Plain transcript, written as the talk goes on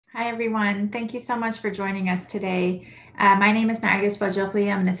Hi, everyone. Thank you so much for joining us today. My name is Nargis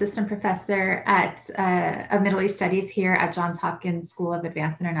Bajogli. I'm an assistant professor of Middle East Studies here at Johns Hopkins School of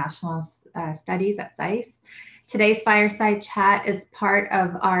Advanced International Studies at SAIS. Today's Fireside Chat is part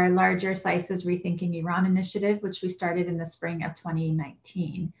of our larger SAIS's Rethinking Iran initiative, which we started in the spring of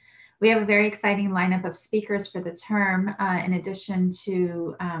 2019. We have a very exciting lineup of speakers for the term, in addition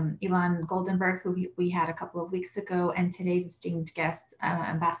to Ilan Goldenberg, who we had a couple of weeks ago, and today's esteemed guest,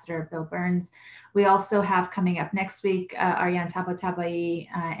 Ambassador Bill Burns. We also have coming up next week, Aryan Tabatabai,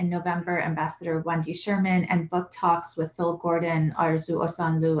 in November, Ambassador Wendy Sherman, and book talks with Phil Gordon, Arzu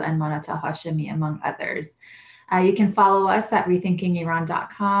Osanlu, and Monata Hashemi, among others. You can follow us at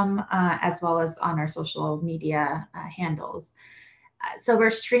rethinkingiran.com, as well as on our social media handles. So we're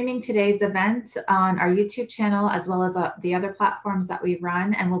streaming today's event on our YouTube channel, as well as the other platforms that we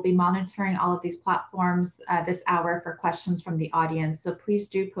run, and we'll be monitoring all of these platforms this hour for questions from the audience. So please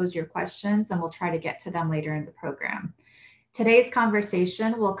do pose your questions, and we'll try to get to them later in the program. Today's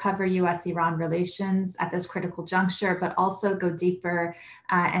conversation will cover U.S.-Iran relations at this critical juncture, but also go deeper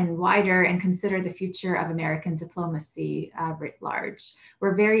and wider and consider the future of American diplomacy writ large.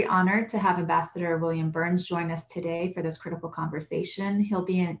 We're very honored to have Ambassador William Burns join us today for this critical conversation. He'll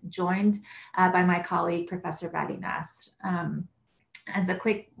be joined by my colleague, Professor Vadi Nasr. As a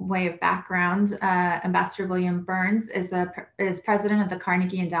quick way of background, Ambassador William Burns is president of the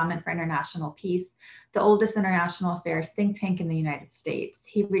Carnegie Endowment for International Peace, the oldest international affairs think tank in the United States.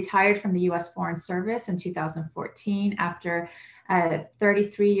 He retired from the U.S. Foreign Service in 2014 after a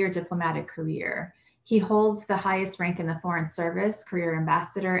 33-year diplomatic career. He holds the highest rank in the Foreign Service, Career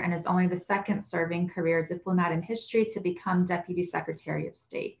Ambassador, and is only the second serving career diplomat in history to become Deputy Secretary of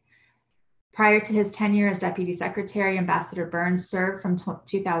State. Prior to his tenure as Deputy Secretary, Ambassador Burns served from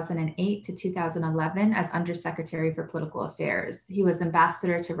 2008 to 2011 as Undersecretary for Political Affairs. He was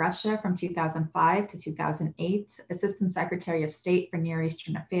Ambassador to Russia from 2005 to 2008, Assistant Secretary of State for Near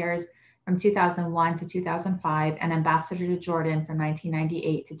Eastern Affairs from 2001 to 2005, and Ambassador to Jordan from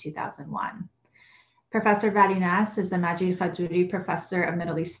 1998 to 2001. Professor Vadi Nasr is a Majid Khajouri Professor of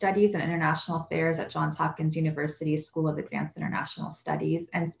Middle East Studies and International Affairs at Johns Hopkins University School of Advanced International Studies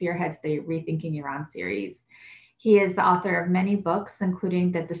and spearheads the Rethinking Iran series. He is the author of many books,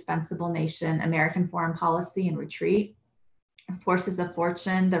 including The Dispensable Nation, American Foreign Policy in Retreat, Forces of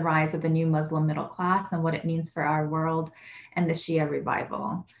Fortune, The Rise of the New Muslim Middle Class and What It Means for Our World, and the Shia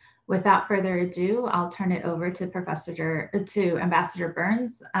Revival. Without further ado, I'll turn it over to Ambassador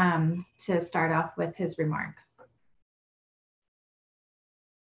Burns to start off with his remarks.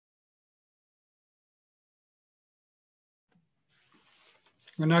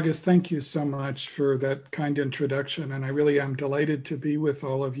 Nargis, thank you so much for that kind introduction. And I really am delighted to be with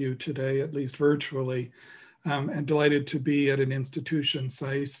all of you today, at least virtually, and delighted to be at an institution,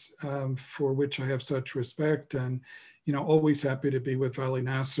 SAIS, for which I have such respect, and always happy to be with Vadi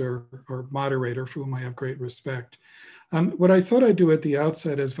Nasr, our moderator, for whom I have great respect. What I thought I'd do at the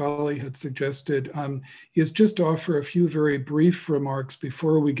outset, as Vali had suggested, is just offer a few very brief remarks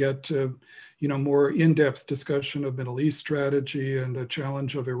before we get to more in-depth discussion of Middle East strategy and the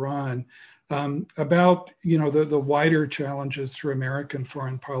challenge of Iran, about the wider challenges for American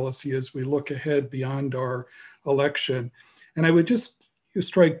foreign policy as we look ahead beyond our election. And I would just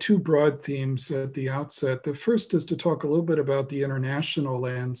strike two broad themes at the outset. The first is to talk a little bit about the international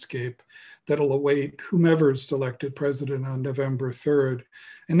landscape that'll await whomever's selected president on November 3rd,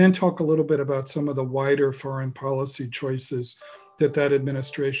 and then talk a little bit about some of the wider foreign policy choices that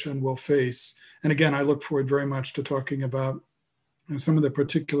administration will face. And again, I look forward very much to talking about some of the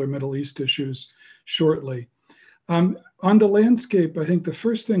particular Middle East issues shortly. On the landscape, I think the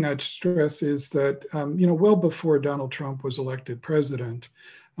first thing I'd stress is that, well before Donald Trump was elected president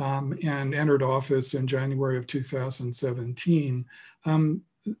and entered office in January of 2017,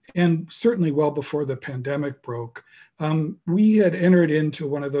 and certainly well before the pandemic broke, we had entered into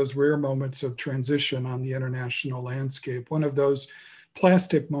one of those rare moments of transition on the international landscape, one of those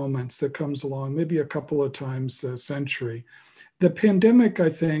plastic moments that comes along maybe a couple of times a century. The pandemic, I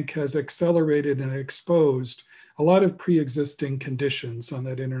think, has accelerated and exposed a lot of pre-existing conditions on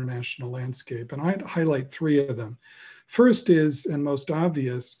that international landscape, and I'd highlight three of them. First is, and most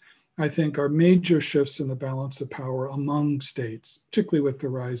obvious, I think, are major shifts in the balance of power among states, particularly with the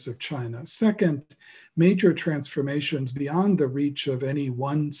rise of China. Second, major transformations beyond the reach of any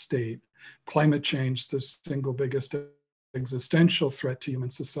one state. Climate change, the single biggest existential threat to human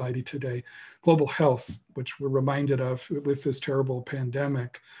society today. Global health, which we're reminded of with this terrible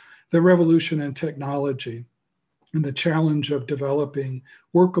pandemic. The revolution in technology, and the challenge of developing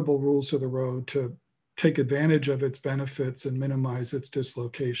workable rules of the road to take advantage of its benefits and minimize its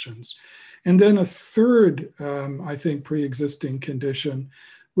dislocations. And then a third, I think, pre-existing condition,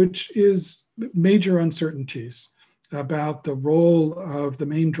 which is major uncertainties about the role of the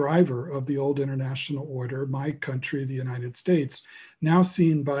main driver of the old international order, my country, the United States, now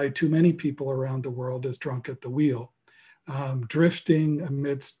seen by too many people around the world as drunk at the wheel, drifting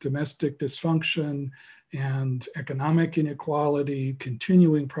amidst domestic dysfunction and economic inequality,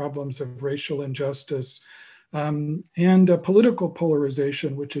 continuing problems of racial injustice, and a political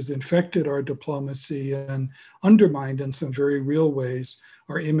polarization, which has infected our diplomacy and undermined in some very real ways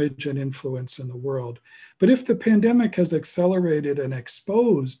our image and influence in the world. But if the pandemic has accelerated and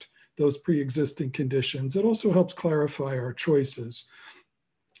exposed those pre-existing conditions, it also helps clarify our choices.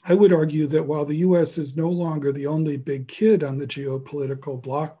 I would argue that while the US is no longer the only big kid on the geopolitical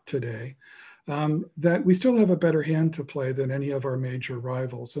block today, that we still have a better hand to play than any of our major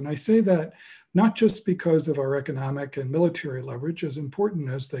rivals. And I say that not just because of our economic and military leverage, as important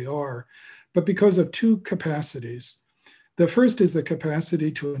as they are, but because of two capacities. The first is the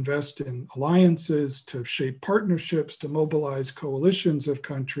capacity to invest in alliances, to shape partnerships, to mobilize coalitions of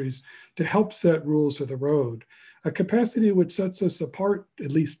countries, to help set rules of the road, a capacity which sets us apart,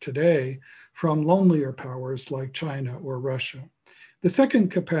 at least today, from lonelier powers like China or Russia. The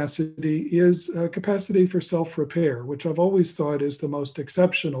second capacity is a capacity for self-repair, which I've always thought is the most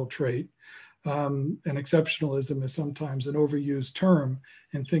exceptional trait. And exceptionalism is sometimes an overused term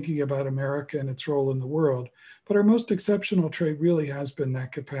in thinking about America and its role in the world. But our most exceptional trait really has been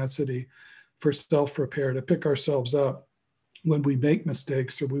that capacity for self-repair, to pick ourselves up when we make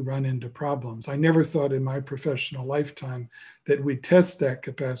mistakes or we run into problems. I never thought in my professional lifetime that we'd test that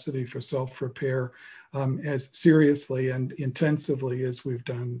capacity for self-repair as seriously and intensively as we've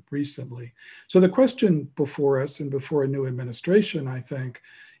done recently. So the question before us and before a new administration, I think,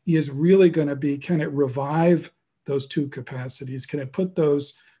 is really going to be, can it revive those two capacities? Can it put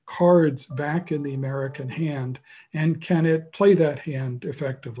those cards back in the American hand? And can it play that hand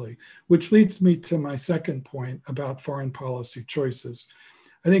effectively? Which leads me to my second point about foreign policy choices.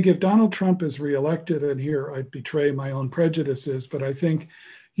 I think if Donald Trump is reelected, and here I betray my own prejudices, but I think,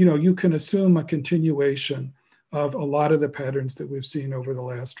 you can assume a continuation of a lot of the patterns that we've seen over the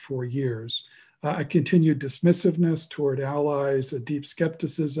last 4 years. A continued dismissiveness toward allies, a deep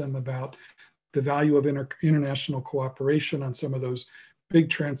skepticism about the value of international cooperation on some of those big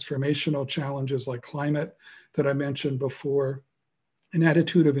transformational challenges like climate that I mentioned before, an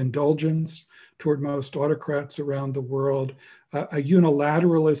attitude of indulgence toward most autocrats around the world, a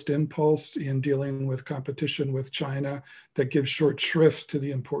unilateralist impulse in dealing with competition with China that gives short shrift to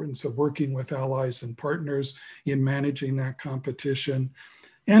the importance of working with allies and partners in managing that competition.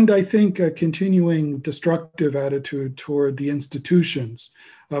 And I think a continuing destructive attitude toward the institutions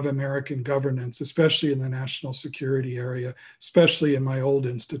of American governance, especially in the national security area, especially in my old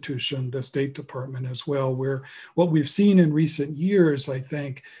institution, the State Department as well, where what we've seen in recent years, I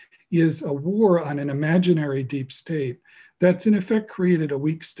think, is a war on an imaginary deep state that's in effect created a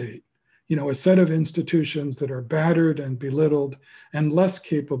weak state. A set of institutions that are battered and belittled and less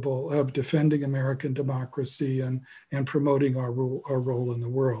capable of defending American democracy and promoting our role in the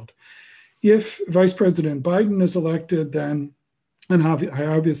world. If Vice President Biden is elected, then I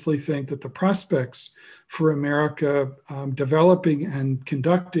obviously think that the prospects for America developing and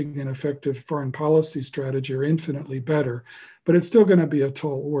conducting an effective foreign policy strategy are infinitely better, but it's still going to be a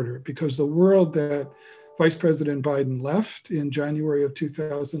tall order, because the world that Vice President Biden left in January of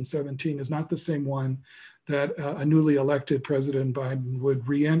 2017 is not the same one that a newly elected President Biden would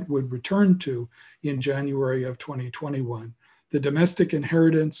return to in January of 2021. The domestic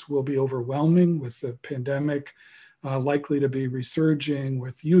inheritance will be overwhelming, with the pandemic likely to be resurging,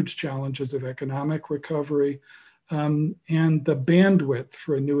 with huge challenges of economic recovery, and the bandwidth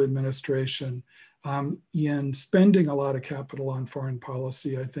for a new administration in spending a lot of capital on foreign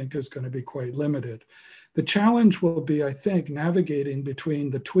policy, I think, is going to be quite limited. The challenge will be, I think, navigating between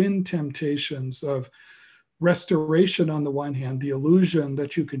the twin temptations of restoration on the one hand, the illusion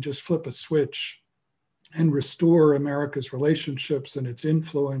that you can just flip a switch and restore America's relationships and its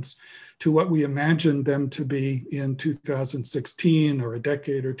influence to what we imagined them to be in 2016 or a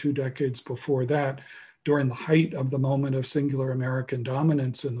decade or 2 decades before that, during the height of the moment of singular American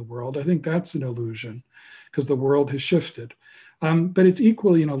dominance in the world. I think that's an illusion, because the world has shifted. But it's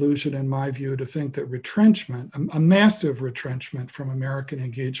equally an illusion, in my view, to think that retrenchment, a massive retrenchment from American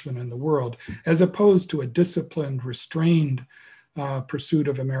engagement in the world, as opposed to a disciplined, restrained pursuit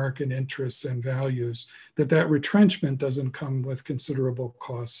of American interests and values, that retrenchment doesn't come with considerable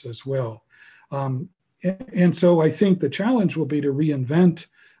costs as well. And so I think the challenge will be to reinvent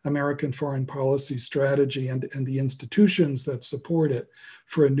American foreign policy strategy and the institutions that support it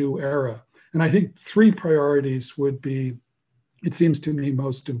for a new era. And I think three priorities would be, it seems to me,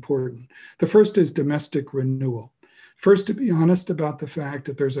 most important. The first is domestic renewal. First, to be honest about the fact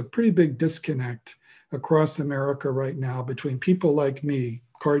that there's a pretty big disconnect across America right now between people like me,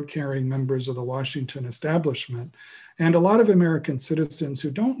 card-carrying members of the Washington establishment, and a lot of American citizens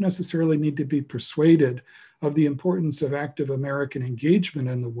who don't necessarily need to be persuaded of the importance of active American engagement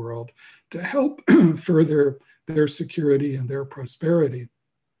in the world to help further their security and their prosperity.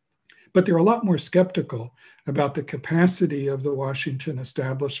 But they're a lot more skeptical about the capacity of the Washington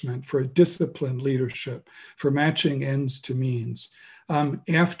establishment for disciplined leadership, for matching ends to means.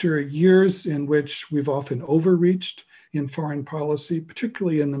 After years in which we've often overreached in foreign policy,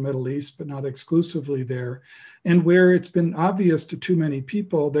 particularly in the Middle East, but not exclusively there, and where it's been obvious to too many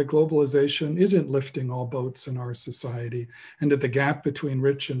people that globalization isn't lifting all boats in our society, and that the gap between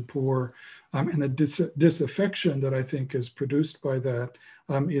rich and poor and the disaffection that I think is produced by that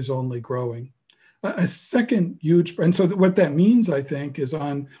is only growing. A second huge, and so what that means, I think, is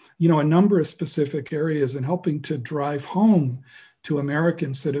on a number of specific areas and helping to drive home to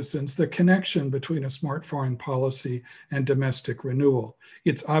American citizens the connection between a smart foreign policy and domestic renewal.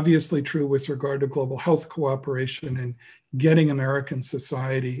 It's obviously true with regard to global health cooperation and getting American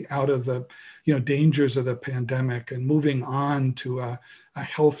society out of the dangers of the pandemic and moving on to a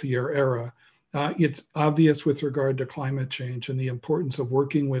healthier era. It's obvious with regard to climate change and the importance of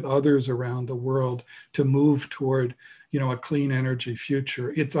working with others around the world to move toward a clean energy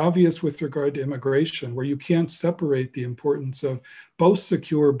future. It's obvious with regard to immigration, where you can't separate the importance of both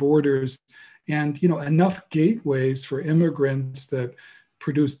secure borders and enough gateways for immigrants that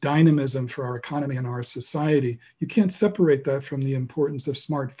produce dynamism for our economy and our society. You can't separate that from the importance of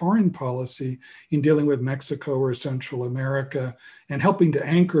smart foreign policy in dealing with Mexico or Central America and helping to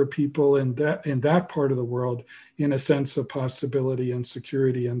anchor people in that part of the world in a sense of possibility and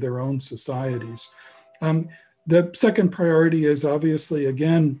security in their own societies. The second priority is obviously,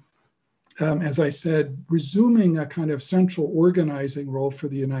 again, as I said, resuming a kind of central organizing role for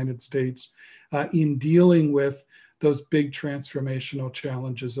the United States in dealing with those big transformational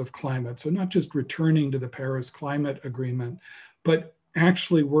challenges of climate. So not just returning to the Paris Climate Agreement, but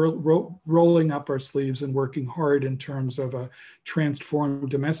actually rolling up our sleeves and working hard in terms of a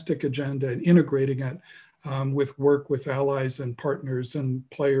transformed domestic agenda and integrating it with work with allies and partners and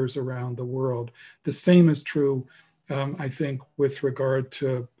players around the world. The same is true, I think, with regard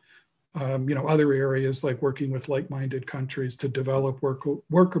to other areas like working with like-minded countries to develop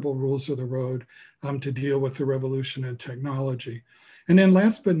workable rules of the road to deal with the revolution in technology. And then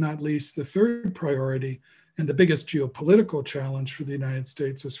last but not least, the third priority and the biggest geopolitical challenge for the United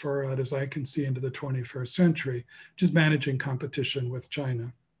States as far out as I can see into the 21st century, just managing competition with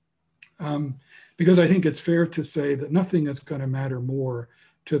China. Because I think it's fair to say that nothing is going to matter more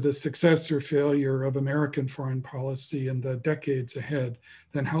to the success or failure of American foreign policy in the decades ahead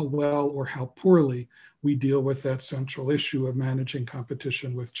than how well or how poorly we deal with that central issue of managing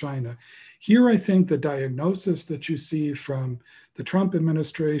competition with China. Here, I think the diagnosis that you see from the Trump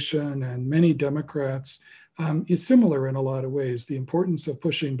administration and many Democrats is similar in a lot of ways. The importance of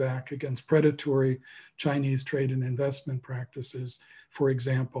pushing back against predatory Chinese trade and investment practices, for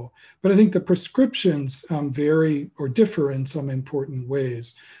example. But I think the prescriptions vary or differ in some important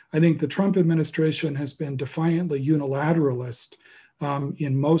ways. I think the Trump administration has been defiantly unilateralist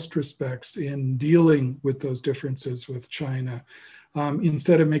in most respects in dealing with those differences with China.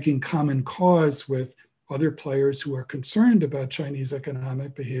 Instead of making common cause with other players who are concerned about Chinese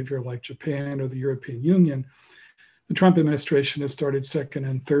economic behavior like Japan or the European Union, the Trump administration has started second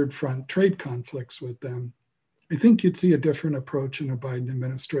and third front trade conflicts with them. I think you'd see a different approach in a Biden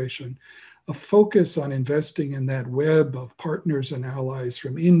administration, a focus on investing in that web of partners and allies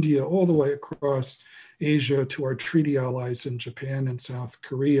from India all the way across Asia to our treaty allies in Japan and South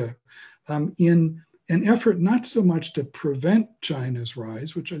Korea, in an effort not so much to prevent China's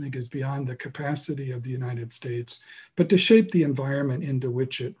rise, which I think is beyond the capacity of the United States, but to shape the environment into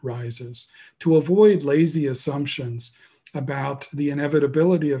which it rises, to avoid lazy assumptions about the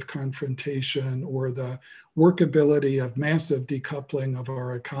inevitability of confrontation or the workability of massive decoupling of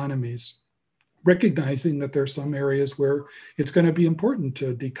our economies, recognizing that there are some areas where it's going to be important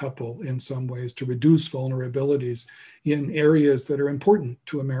to decouple in some ways, to reduce vulnerabilities in areas that are important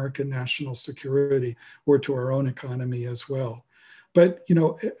to American national security or to our own economy as well. But,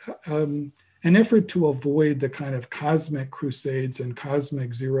 an effort to avoid the kind of cosmic crusades and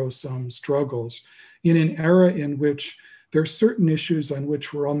cosmic zero-sum struggles in an era in which there are certain issues on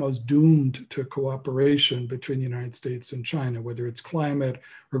which we're almost doomed to cooperation between the United States and China, whether it's climate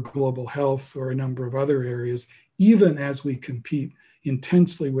or global health or a number of other areas, even as we compete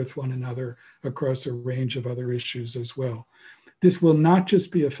intensely with one another across a range of other issues as well. This will not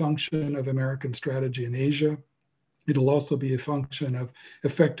just be a function of American strategy in Asia. It'll also be a function of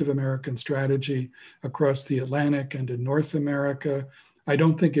effective American strategy across the Atlantic and in North America. I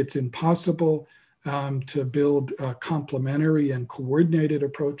don't think it's impossible to build complementary and coordinated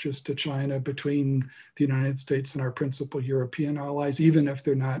approaches to China between the United States and our principal European allies, even if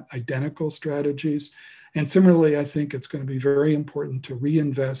they're not identical strategies. And similarly, I think it's going to be very important to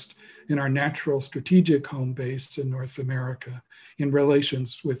reinvest in our natural strategic home base in North America in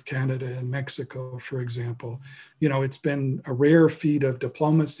relations with Canada and Mexico, for example. You know, it's been a rare feat of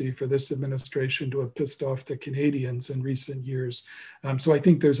diplomacy for this administration to have pissed off the Canadians in recent years. So I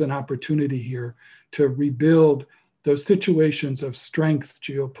think there's an opportunity here to rebuild those situations of strength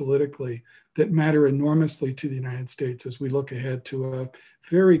geopolitically that matter enormously to the United States as we look ahead to a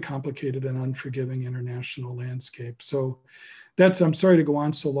very complicated and unforgiving international landscape. So I'm sorry to go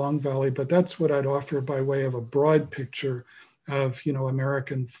on so long, Vali, but that's what I'd offer by way of a broad picture of, you know,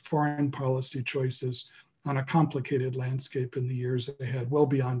 American foreign policy choices on a complicated landscape in the years ahead, well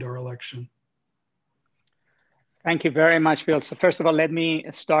beyond our election. Thank you very much, Bill. So first of all, let me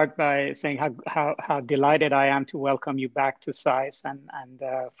start by saying how delighted I am to welcome you back to SAIS and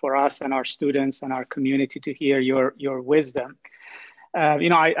for us and our students and our community to hear your wisdom. You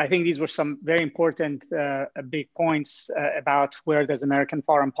know, I think these were some very important big points about where does American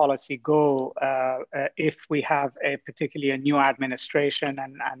foreign policy go if we have particularly a new administration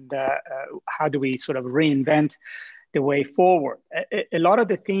and how do we sort of reinvent the way forward. A lot of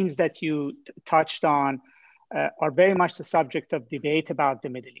the themes that you touched on are very much the subject of debate about the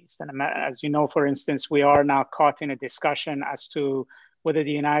Middle East. And as you know, for instance, we are now caught in a discussion as to whether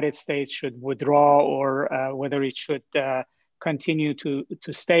the United States should withdraw or whether it should continue to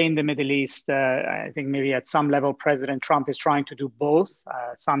stay in the Middle East. I think maybe at some level, President Trump is trying to do both.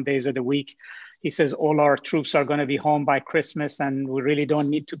 Some days of the week, he says all our troops are going to be home by Christmas and we really don't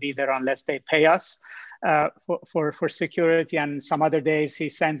need to be there unless they pay us for security. And some other days he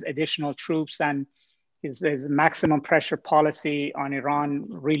sends additional troops, and his maximum pressure policy on Iran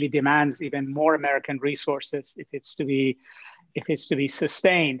really demands even more American resources if it's to be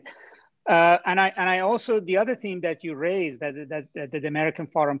sustained. And I also, the other theme that you raised, that the American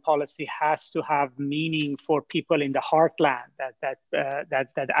foreign policy has to have meaning for people in the heartland,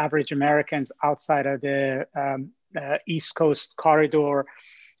 that average Americans outside of the East Coast corridor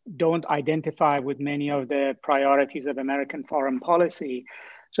don't identify with many of the priorities of American foreign policy.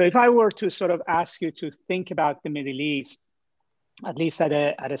 So if I were to sort of ask you to think about the Middle East, at least at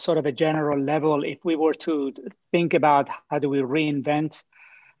a sort of a general level, if we were to think about how do we reinvent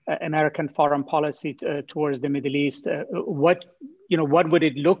American foreign policy towards the Middle East, what would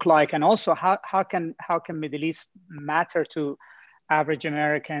it look like? And also how can Middle East matter to average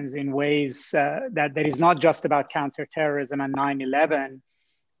Americans in ways that is not just about counterterrorism and 9/11.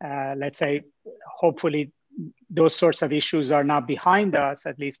 Let's say, hopefully, those sorts of issues are not behind us,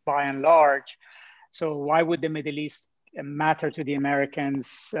 at least by and large. So why would the Middle East matter to the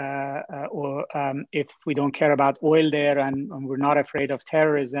Americans if we don't care about oil there and we're not afraid of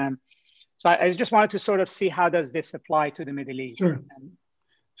terrorism? So I just wanted to sort of see how does this apply to the Middle East?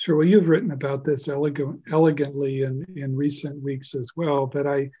 Sure. Well, you've written about this elegantly in recent weeks as well, but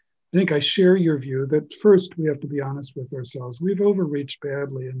I think I share your view that first we have to be honest with ourselves. We've overreached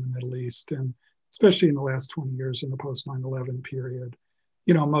badly in the Middle East, and especially in the last 20 years in the post 9/11 period.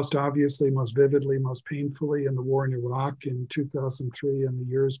 You know, most obviously, most vividly, most painfully in the war in Iraq in 2003 and the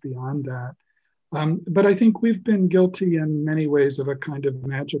years beyond that. But I think we've been guilty in many ways of a kind of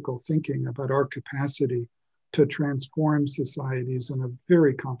magical thinking about our capacity to transform societies in a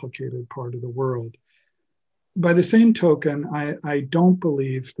very complicated part of the world. By the same token, I don't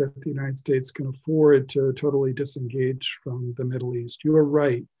believe that the United States can afford to totally disengage from the Middle East. You are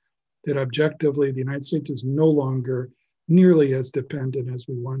right that objectively, the United States is no longer nearly as dependent as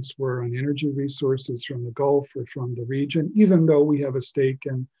we once were on energy resources from the Gulf or from the region, even though we have a stake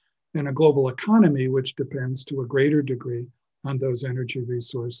in a global economy, which depends to a greater degree on those energy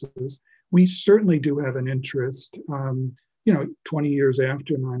resources. We certainly do have an interest, 20 years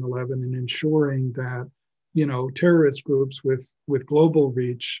after 9/11 in ensuring that, terrorist groups with global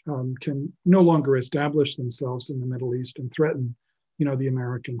reach can no longer establish themselves in the Middle East and threaten, the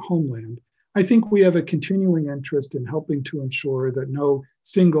American homeland. I think we have a continuing interest in helping to ensure that no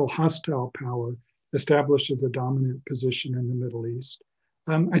single hostile power establishes a dominant position in the Middle East.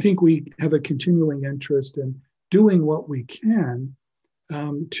 I think we have a continuing interest in doing what we can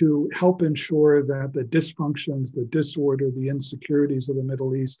to help ensure that the dysfunctions, the disorder, the insecurities of the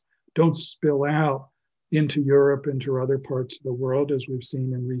Middle East don't spill out into Europe, into other parts of the world, as we've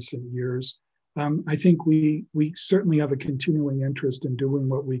seen in recent years. I think we certainly have a continuing interest in doing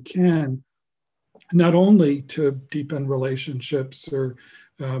what we can, not only to deepen relationships or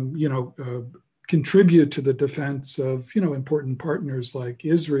contribute to the defense of important partners like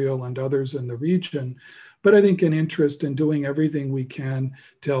Israel and others in the region, but I think an interest in doing everything we can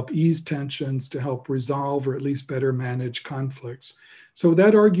to help ease tensions, to help resolve or at least better manage conflicts. So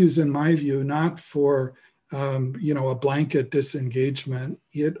that argues, in my view, not for a blanket disengagement.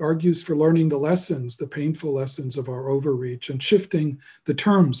 It argues for learning the lessons, the painful lessons of our overreach, and shifting the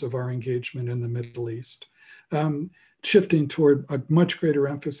terms of our engagement in the Middle East. Shifting toward a much greater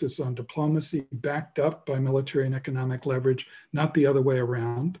emphasis on diplomacy backed up by military and economic leverage, not the other way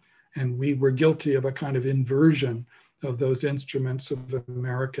around. And we were guilty of a kind of inversion of those instruments of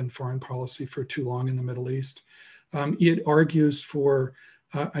American foreign policy for too long in the Middle East. It argues for,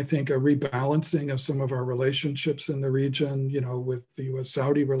 I think, a rebalancing of some of our relationships in the region, with the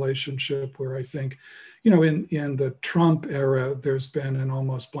US-Saudi relationship, where I think, in the Trump era, there's been an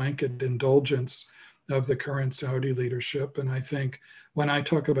almost blanket indulgence of the current Saudi leadership. And I think when I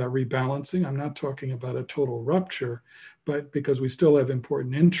talk about rebalancing, I'm not talking about a total rupture, but because we still have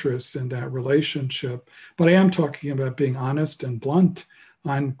important interests in that relationship. But I am talking about being honest and blunt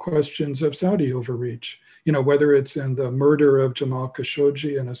on questions of Saudi overreach, whether it's in the murder of Jamal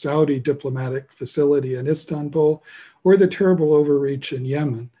Khashoggi in a Saudi diplomatic facility in Istanbul, or the terrible overreach in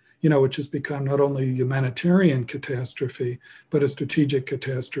Yemen, which has become not only a humanitarian catastrophe, but a strategic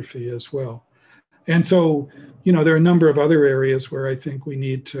catastrophe as well. And so, there are a number of other areas where I think we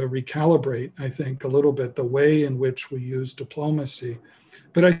need to recalibrate, I think, a little bit the way in which we use diplomacy.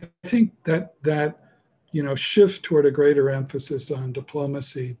 But I think that shift toward a greater emphasis on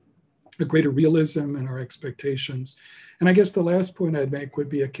diplomacy, a greater realism in our expectations. And I guess the last point I'd make would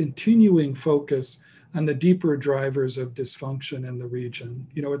be a continuing focus on the deeper drivers of dysfunction in the region.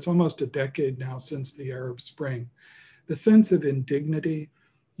 It's almost a decade now since the Arab Spring. The sense of indignity,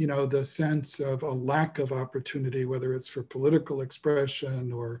 the sense of a lack of opportunity, whether it's for political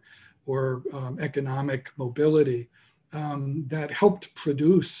expression or economic mobility, that helped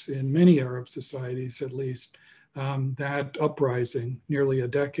produce in many Arab societies, at least, that uprising nearly a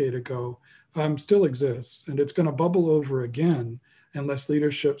decade ago, still exists. And it's going to bubble over again unless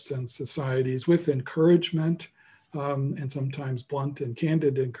leaderships and societies, with encouragement and sometimes blunt and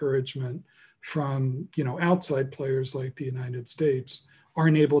candid encouragement from outside players like the United States,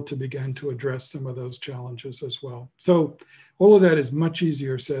 aren't able to begin to address some of those challenges as well. So all of that is much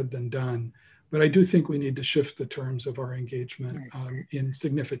easier said than done, but I do think we need to shift the terms of our engagement in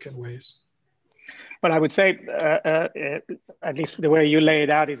significant ways. But I would say, at least the way you lay it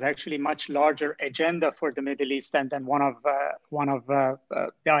out, is actually much larger agenda for the Middle East than one of the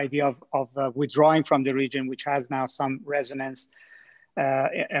idea of withdrawing from the region, which has now some resonance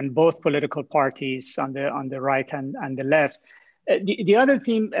in both political parties on the right and the left. The other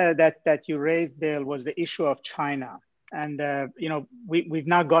theme that you raised, Bill, was the issue of China. And, we've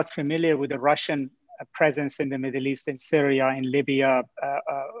now got familiar with the Russian presence in the Middle East, in Syria, in Libya,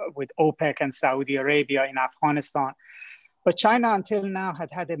 with OPEC and Saudi Arabia, in Afghanistan. But China until now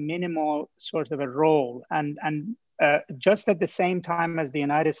had a minimal sort of a role. And just at the same time as the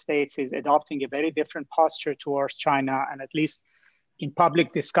United States is adopting a very different posture towards China, and at least in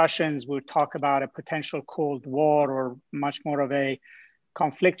public discussions, we'll talk about a potential Cold War or much more of a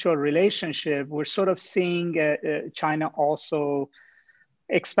conflictual relationship. We're sort of seeing China also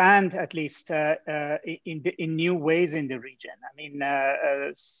expand, at least in new ways in the region. I mean,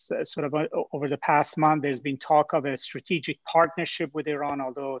 over the past month, there's been talk of a strategic partnership with Iran,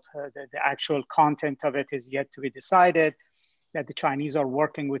 although the actual content of it is yet to be decided, that the Chinese are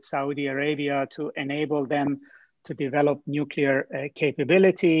working with Saudi Arabia to enable them to develop nuclear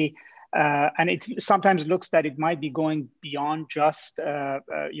capability. And it sometimes looks that it might be going beyond just,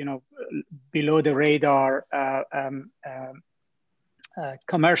 below the radar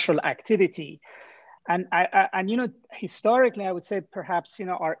commercial activity. And historically, I would say perhaps,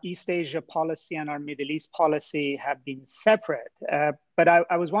 our East Asia policy and our Middle East policy have been separate. But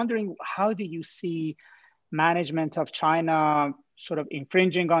I was wondering, how do you see management of China sort of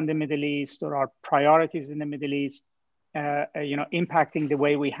infringing on the Middle East, or our priorities in the Middle East, impacting the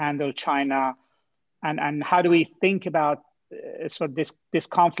way we handle China? And how do we think about sort of this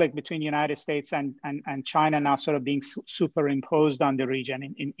conflict between the United States and China now sort of being superimposed on the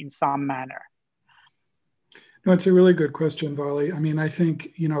region in some manner? No, it's a really good question, Vali. I mean, I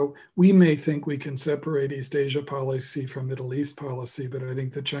think, we may think we can separate East Asia policy from Middle East policy, but I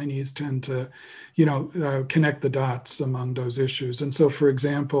think the Chinese tend to, connect the dots among those issues. And so, for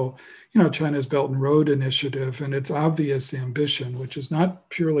example, China's Belt and Road Initiative and its obvious ambition, which is not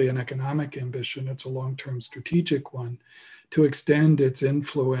purely an economic ambition, it's a long-term strategic one, to extend its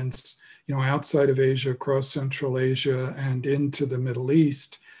influence, outside of Asia, across Central Asia, and into the Middle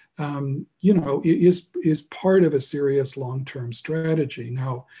East. Is part of a serious long-term strategy.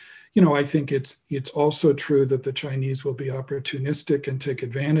 Now, I think it's also true that the Chinese will be opportunistic and take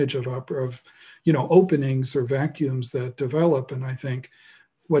advantage of openings or vacuums that develop. And I think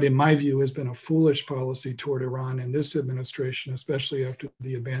what, in my view, has been a foolish policy toward Iran in this administration, especially after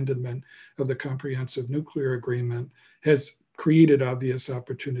the abandonment of the Comprehensive Nuclear Agreement, has created obvious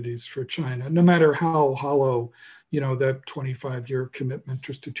opportunities for China, no matter how hollow that 25-year commitment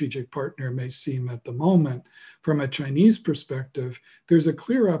to strategic partner may seem at the moment. From a Chinese perspective, there's a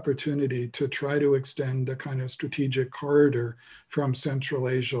clear opportunity to try to extend a kind of strategic corridor from Central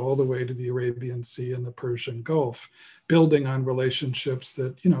Asia all the way to the Arabian Sea and the Persian Gulf, building on relationships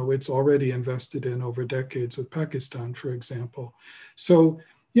that it's already invested in over decades with Pakistan, for example. So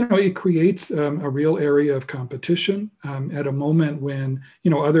it creates a real area of competition at a moment when,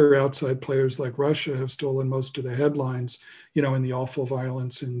 other outside players like Russia have stolen most of the headlines, in the awful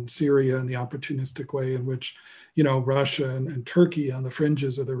violence in Syria and the opportunistic way in which, Russia and Turkey on the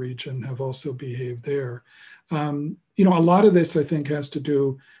fringes of the region have also behaved there. A lot of this, I think, has to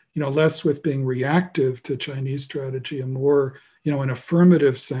do, less with being reactive to Chinese strategy and more, an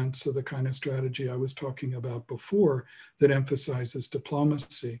affirmative sense of the kind of strategy I was talking about before that emphasizes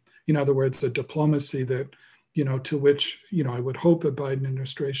diplomacy. In other words, a diplomacy that, to which, I would hope a Biden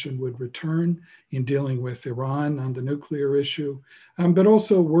administration would return in dealing with Iran on the nuclear issue, but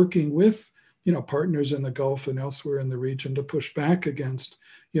also working with, partners in the Gulf and elsewhere in the region to push back against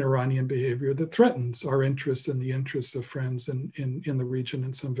Iranian behavior that threatens our interests and the interests of friends in the region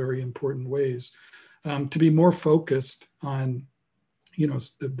in some very important ways. To be more focused on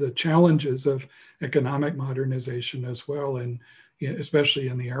the challenges of economic modernization as well, and especially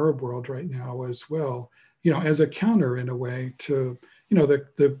in the Arab world right now as well, as a counter in a way to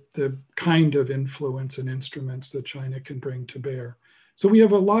the kind of influence and instruments that China can bring to bear. So we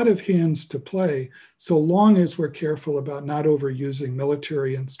have a lot of hands to play, so long as we're careful about not overusing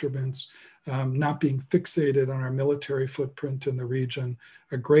military instruments, not being fixated on our military footprint in the region,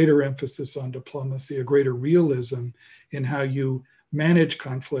 a greater emphasis on diplomacy, a greater realism in how you manage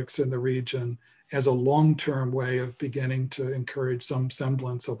conflicts in the region as a long-term way of beginning to encourage some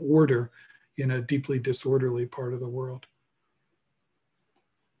semblance of order in a deeply disorderly part of the world.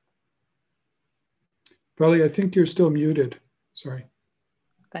 Vali, I think you're still muted. Sorry.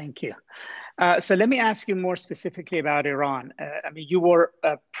 Thank you. So let me ask you more specifically about Iran. You were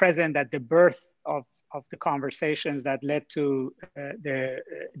present at the birth of the conversations that led to the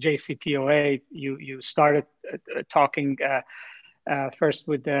JCPOA. You started talking first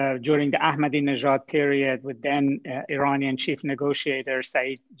with during the Ahmadinejad period with then Iranian chief negotiator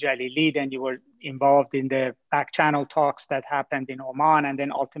Saeed Jalili. Then you were involved in the back channel talks that happened in Oman, and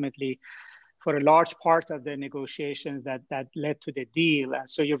then ultimately for a large part of the negotiations that led to the deal. And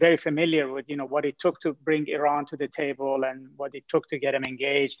so you're very familiar with what it took to bring Iran to the table and what it took to get them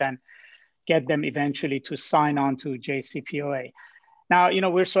engaged and get them eventually to sign on to JCPOA. Now,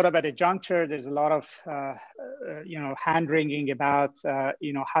 we're sort of at a juncture. There's a lot of, hand-wringing about,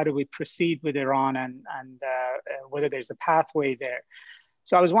 how do we proceed with Iran and whether there's a pathway there.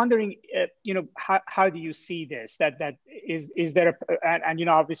 So I was wondering, how do you see this? That is there, and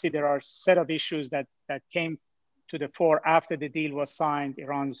obviously there are a set of issues that came to the fore after the deal was signed: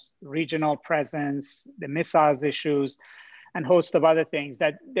 Iran's regional presence, the missiles issues, and a host of other things.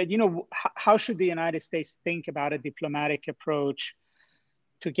 How should the United States think about a diplomatic approach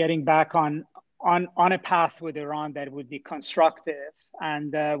to getting back on a path with Iran that would be constructive,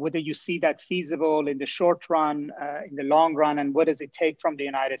 and whether you see that feasible in the short run, in the long run, and what does it take from the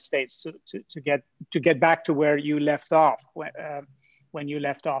United States to get back to where you left off when you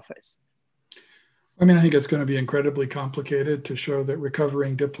left office? I think it's going to be incredibly complicated to show that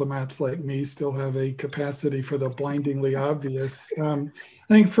recovering diplomats like me still have a capacity for the blindingly obvious. I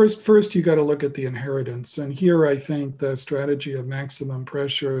think first you got to look at the inheritance. And here I think the strategy of maximum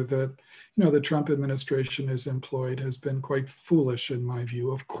pressure that the Trump administration has employed has been quite foolish in my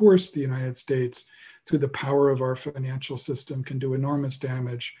view. Of course, the United States, through the power of our financial system, can do enormous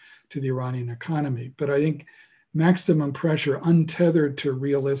damage to the Iranian economy. But I think maximum pressure untethered to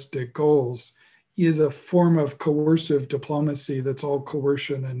realistic goals is a form of coercive diplomacy that's all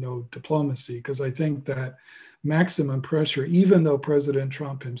coercion and no diplomacy, because I think that maximum pressure, even though President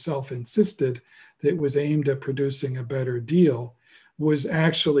Trump himself insisted that it was aimed at producing a better deal, was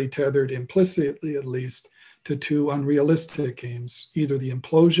actually tethered implicitly, at least, to two unrealistic aims, either the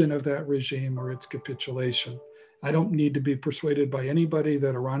implosion of that regime or its capitulation. I don't need to be persuaded by anybody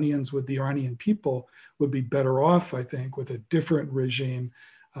that the Iranian people would be better off, I think, with a different regime,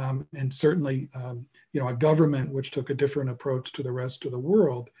 and certainly a government which took a different approach to the rest of the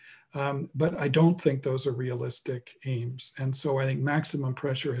world. But I don't think those are realistic aims. And so I think maximum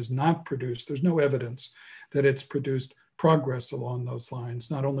pressure has not produced, there's no evidence that it's produced progress along those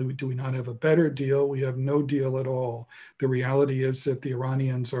lines. Not only do we not have a better deal, we have no deal at all. The reality is that the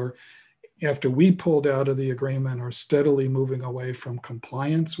Iranians are, after we pulled out of the agreement, are steadily moving away from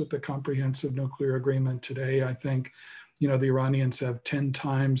compliance with the comprehensive nuclear agreement. Today, I think, the Iranians have 10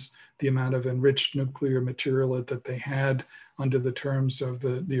 times the amount of enriched nuclear material that they had under the terms of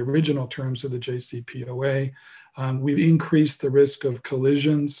the original terms of the JCPOA. We've increased the risk of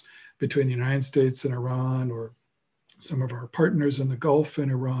collisions between the United States and Iran, or some of our partners in the Gulf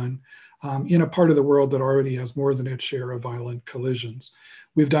and Iran, in a part of the world that already has more than its share of violent collisions.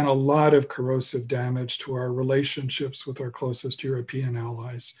 We've done a lot of corrosive damage to our relationships with our closest European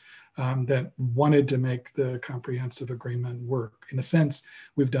allies that wanted to make the comprehensive agreement work. In a sense,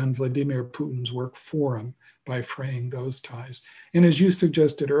 we've done Vladimir Putin's work for him by fraying those ties. And as you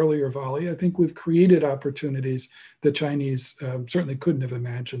suggested earlier, Vali, I think we've created opportunities the Chinese certainly couldn't have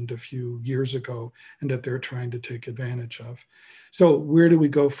imagined a few years ago, and that they're trying to take advantage of. So where do we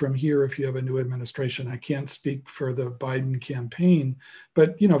go from here if you have a new administration? I can't speak for the Biden campaign,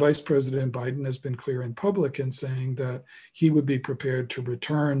 but Vice President Biden has been clear in public in saying that he would be prepared to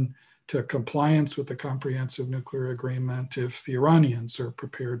return to compliance with the comprehensive nuclear agreement if the Iranians are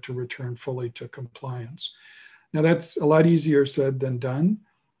prepared to return fully to compliance. Now, that's a lot easier said than done.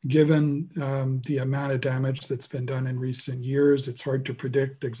 Given the amount of damage that's been done in recent years, it's hard to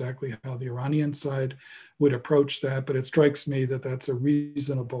predict exactly how the Iranian side would approach that, but it strikes me that that's a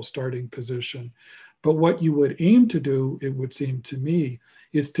reasonable starting position. But what you would aim to do, it would seem to me,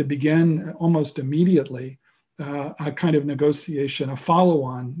 is to begin almost immediately a kind of negotiation, a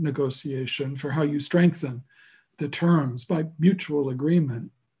follow-on negotiation for how you strengthen the terms by mutual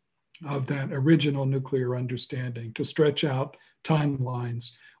agreement of that original nuclear understanding, to stretch out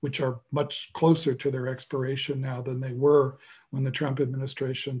timelines, which are much closer to their expiration now than they were when the Trump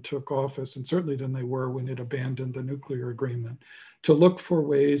administration took office, and certainly than they were when it abandoned the nuclear agreement, to look for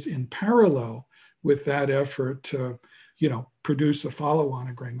ways in parallel with that effort to produce a follow-on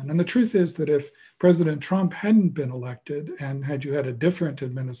agreement. And the truth is that if President Trump hadn't been elected, and had you had a different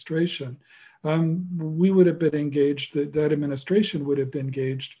administration, we would have been engaged, that administration would have been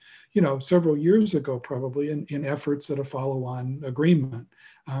engaged, several years ago, probably in efforts at a follow-on agreement.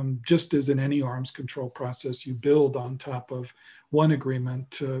 Just as in any arms control process, you build on top of one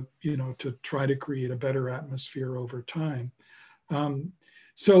agreement to try to create a better atmosphere over time.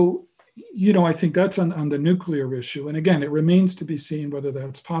 I think that's on the nuclear issue. And again, it remains to be seen whether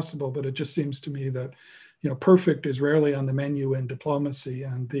that's possible, but it just seems to me that, perfect is rarely on the menu in diplomacy,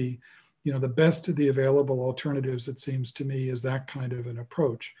 and the best of the available alternatives, it seems to me, is that kind of an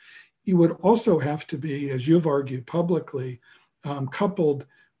approach. It would also have to be, as you've argued publicly, coupled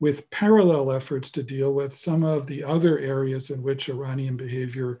with parallel efforts to deal with some of the other areas in which Iranian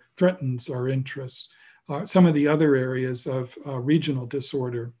behavior threatens our interests, some of the other areas of regional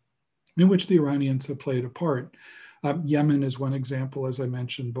disorder in which the Iranians have played a part. Yemen is one example, as I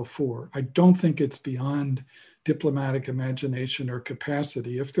mentioned before. I don't think it's beyond diplomatic imagination or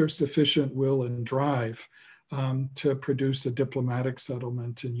capacity, if there's sufficient will and drive, to produce a diplomatic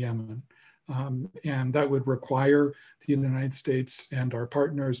settlement in Yemen. And that would require the United States and our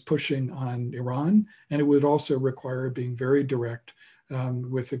partners pushing on Iran, and it would also require being very direct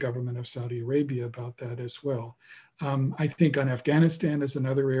with the government of Saudi Arabia about that as well. I think on Afghanistan is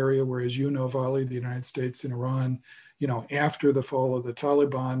another area where, as Vali, the United States and Iran, after the fall of the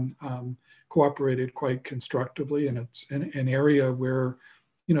Taliban, cooperated quite constructively, and it's an area where,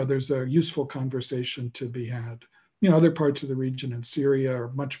 there's a useful conversation to be had. Other parts of the region in Syria are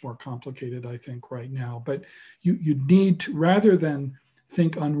much more complicated, I think, right now. But you need to, rather than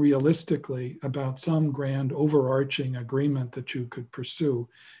think unrealistically about some grand overarching agreement that you could pursue,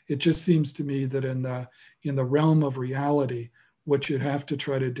 it just seems to me that in the realm of reality, what you'd have to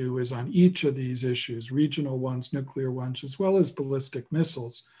try to do is on each of these issues, regional ones, nuclear ones, as well as ballistic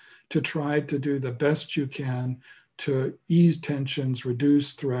missiles, to try to do the best you can to ease tensions,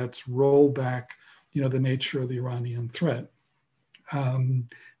 reduce threats, roll back, the nature of the Iranian threat.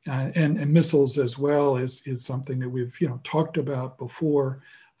 And missiles as well is something that we've talked about before.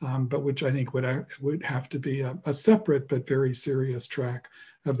 but which I think would have to be a separate but very serious track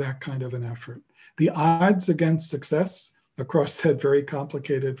of that kind of an effort. The odds against success across that very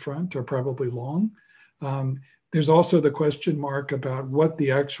complicated front are probably long. There's also the question mark about what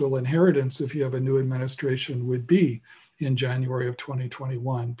the actual inheritance, if you have a new administration, would be in January of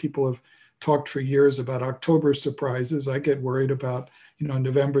 2021. People have talked for years about October surprises. I get worried about,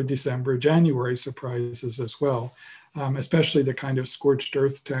 November, December, January surprises as well, especially the kind of scorched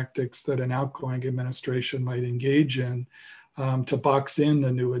earth tactics that an outgoing administration might engage in to box in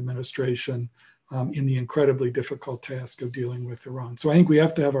the new administration in the incredibly difficult task of dealing with Iran. So I think we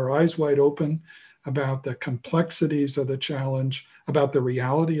have to have our eyes wide open about the complexities of the challenge, about the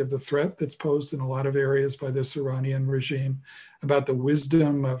reality of the threat that's posed in a lot of areas by this Iranian regime, about the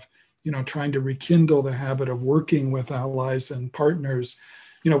wisdom of, trying to rekindle the habit of working with allies and partners,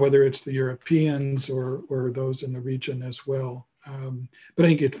 whether it's the Europeans or those in the region as well. But I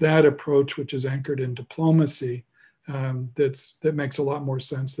think it's that approach which is anchored in diplomacy that makes a lot more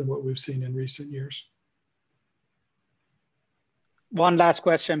sense than what we've seen in recent years. One last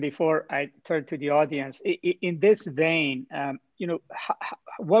question before I turn to the audience. In this vein,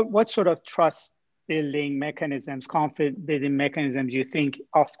 what sort of trust building mechanisms, confidence building mechanisms, do you think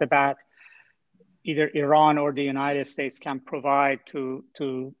off the bat, either Iran or the United States can provide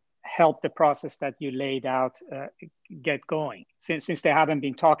to help the process that you laid out get going, since they haven't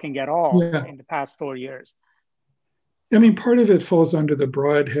been talking at all in the past 4 years? I mean, part of it falls under the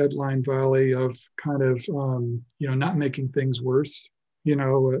broad headline volley of kind of, not making things worse,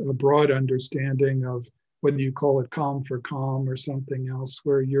 a broad understanding of whether you call it calm for calm or something else,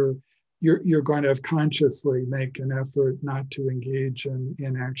 where you're going to consciously make an effort not to engage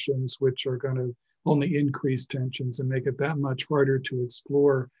in actions which are going to only increase tensions and make it that much harder to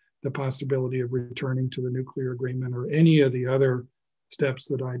explore the possibility of returning to the nuclear agreement or any of the other steps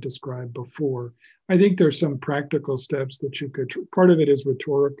that I described before. I think there's some practical steps that you could, part of it is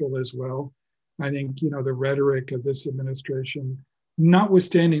rhetorical as well. I think, the rhetoric of this administration,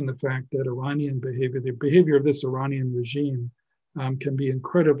 notwithstanding the fact that Iranian behavior, the behavior of this Iranian regime can be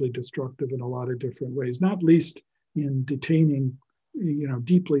incredibly destructive in a lot of different ways, not least in detaining,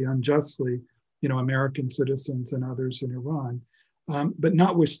 deeply unjustly, American citizens and others in Iran. But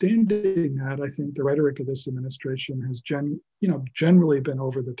notwithstanding that, I think the rhetoric of this administration has generally been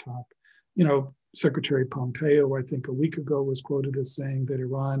over the top. Secretary Pompeo, I think a week ago, was quoted as saying that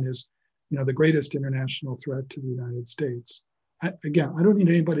Iran is, the greatest international threat to the United States. Again, I don't need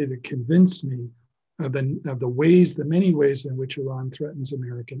anybody to convince me of the many ways in which Iran threatens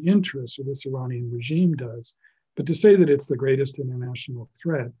American interests, or this Iranian regime does. But to say that it's the greatest international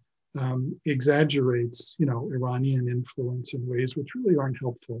threat exaggerates, Iranian influence in ways which really aren't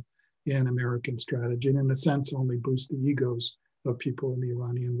helpful in American strategy, and in a sense only boost the egos of people in the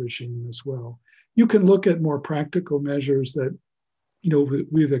Iranian regime as well. You can look at more practical measures that,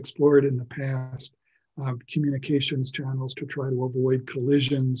 we've explored in the past, communications channels to try to avoid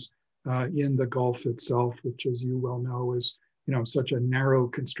collisions in the Gulf itself, which, as you well know, is, such a narrow,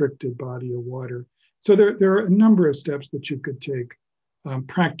 constricted body of water. So there are a number of steps that you could take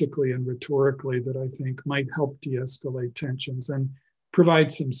practically and rhetorically that I think might help de-escalate tensions and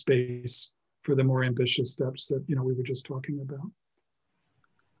provide some space for the more ambitious steps that we were just talking about.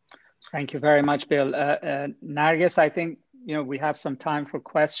 Thank you very much, Bill. Nargis, I think we have some time for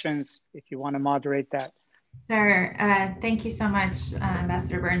questions if you want to moderate that. Sure. Thank you so much,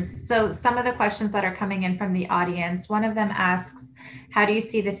 Ambassador Burns. So some of the questions that are coming in from the audience, one of them asks, how do you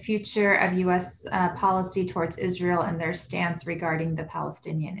see the future of U.S. Policy towards Israel and their stance regarding the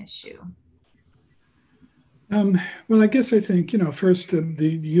Palestinian issue? Well, I guess I think, first,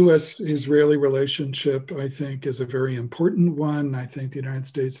 the U.S.-Israeli relationship, I think, is a very important one. I think the United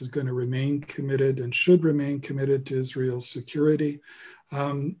States is going to remain committed and should remain committed to Israel's security.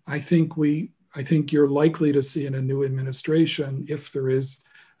 I think you're likely to see in a new administration, if there is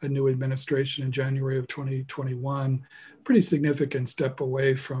a new administration in January of 2021, pretty significant step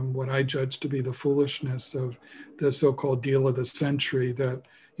away from what I judge to be the foolishness of the so-called deal of the century that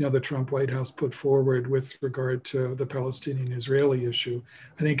the Trump White House put forward with regard to the Palestinian-Israeli issue.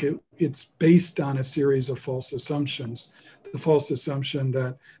 I think it's based on a series of false assumptions. The false assumption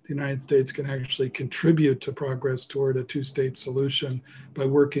that the United States can actually contribute to progress toward a two-state solution by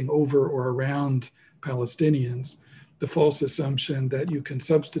working over or around Palestinians. The false assumption that you can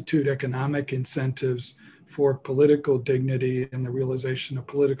substitute economic incentives for political dignity and the realization of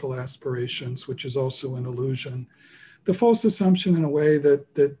political aspirations, which is also an illusion. The false assumption in a way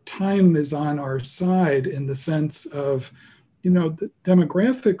that time is on our side in the sense of, the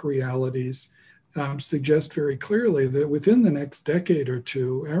demographic realities suggest very clearly that within the next decade or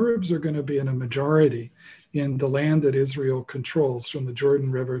two, Arabs are going to be in a majority in the land that Israel controls from the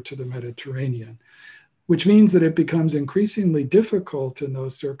Jordan River to the Mediterranean, which means that it becomes increasingly difficult in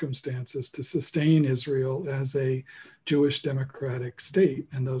those circumstances to sustain Israel as a Jewish democratic state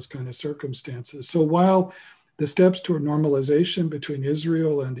in those kind of circumstances. So while the steps toward normalization between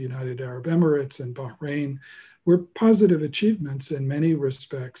Israel and the United Arab Emirates and Bahrain were positive achievements in many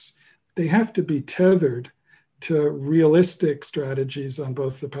respects, they have to be tethered to realistic strategies on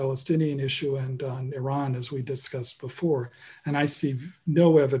both the Palestinian issue and on Iran, as we discussed before. And I see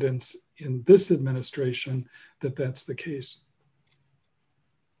no evidence in this administration that that's the case.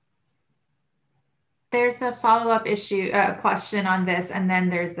 There's a follow-up question on this, and then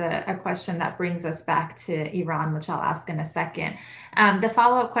there's a question that brings us back to Iran, which I'll ask in a second. The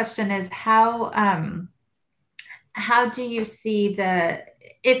follow-up question is how do you see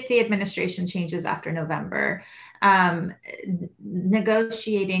if the administration changes after November,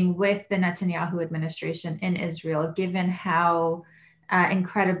 negotiating with the Netanyahu administration in Israel, given how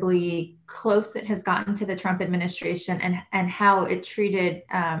incredibly close it has gotten to the Trump administration and how it treated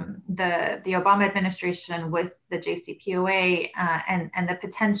the Obama administration with the JCPOA and the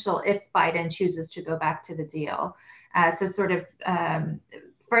potential if Biden chooses to go back to the deal. So sort of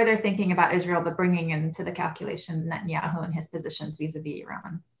further thinking about Israel, but bringing into the calculation Netanyahu and his positions vis-a-vis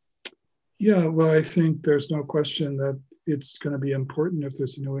Iran. Yeah, well, I think there's no question that it's going to be important if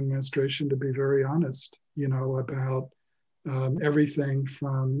there's a new administration to be very honest, about everything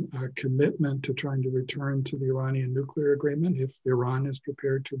from a commitment to trying to return to the Iranian nuclear agreement, if Iran is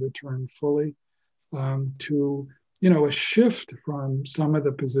prepared to return fully, to a shift from some of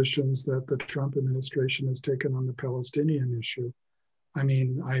the positions that the Trump administration has taken on the Palestinian issue. I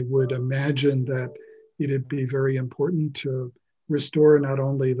mean, I would imagine that it'd be very important to restore not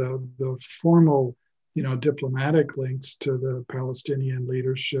only the formal, diplomatic links to the Palestinian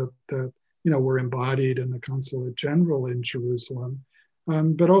leadership that, were embodied in the Consulate General in Jerusalem,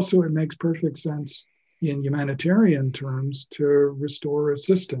 but also it makes perfect sense in humanitarian terms to restore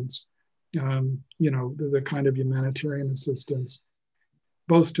assistance, the kind of humanitarian assistance,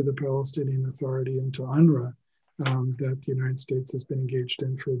 both to the Palestinian Authority and to UNRWA, that the United States has been engaged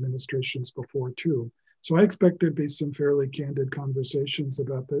in for administrations before too. So I expect there'd be some fairly candid conversations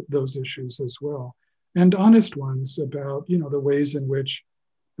about those issues as well, and honest ones about, the ways in which,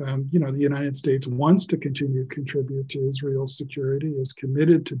 the United States wants to continue to contribute to Israel's security, is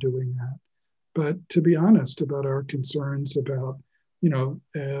committed to doing that. But to be honest about our concerns about,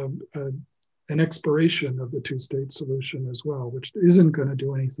 an expiration of the two-state solution as well, which isn't going to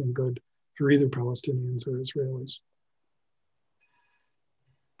do anything good for either Palestinians or Israelis.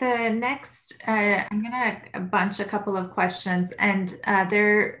 The next, I'm going to bunch a couple of questions, and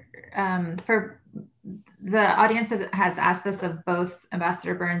they're for the audience has asked this of both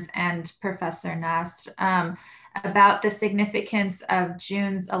Ambassador Burns and Professor Nast about the significance of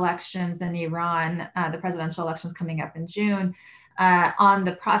June's elections in Iran, the presidential elections coming up in June, on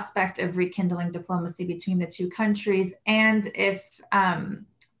the prospect of rekindling diplomacy between the two countries, and if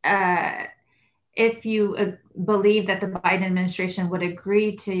you believe that the Biden administration would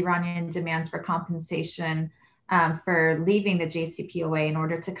agree to Iranian demands for compensation for leaving the JCPOA in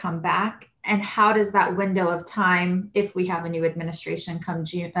order to come back, and how does that window of time, if we have a new administration come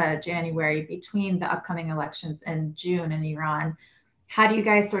January, between the upcoming elections and June in Iran, how do you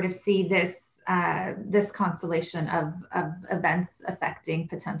guys sort of see this constellation of events affecting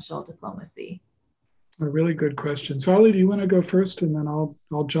potential diplomacy? A really good question. So Ali, do you want to go first, and then I'll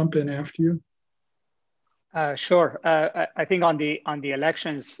jump in after you? Sure. I think on the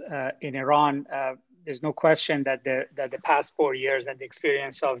elections in Iran, there's no question that the past 4 years and the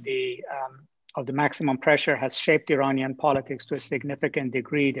experience of the maximum pressure has shaped Iranian politics to a significant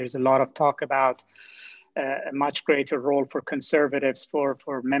degree. There's a lot of talk about a much greater role for conservatives, for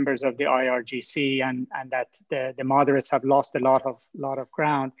members of the IRGC, and that the moderates have lost a lot of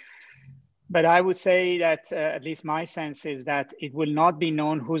ground. But I would say that at least my sense is that it will not be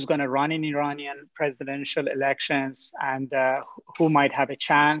known who's going to run in Iranian presidential elections and who might have a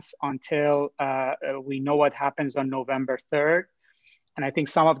chance until we know what happens on November 3rd. And I think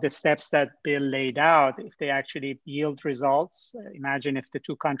some of the steps that Bill laid out, if they actually yield results, imagine if the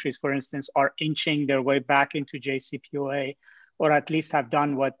two countries, for instance, are inching their way back into JCPOA, or at least have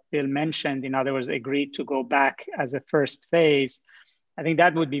done what Bill mentioned, in other words, agreed to go back as a first phase. I think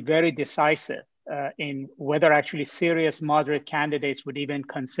that would be very decisive in whether actually serious moderate candidates would even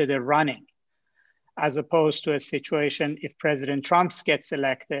consider running, as opposed to a situation if President Trump gets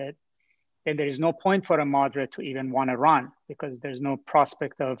elected then there is no point for a moderate to even want to run because there's no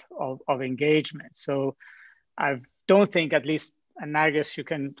prospect of engagement. So I don't think, at least, and Nargis, you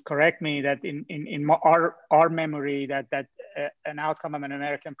can correct me, that in our memory that an outcome of an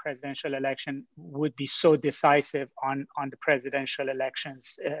American presidential election would be so decisive on the presidential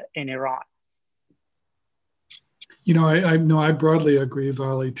elections in Iran. You know, I broadly agree,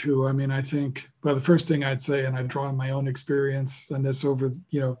 Vali, too. I mean, I think, well, the first thing I'd say, and I draw on my own experience and this over,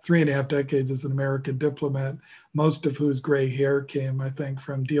 3.5 decades as an American diplomat, most of whose gray hair came, I think,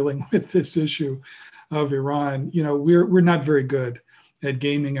 from dealing with this issue of Iran. We're not very good at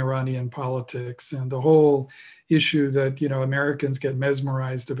gaming Iranian politics, and the whole issue that, Americans get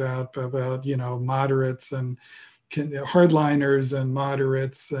mesmerized about, moderates and hardliners and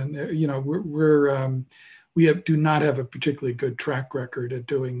moderates, and, we do not have a particularly good track record at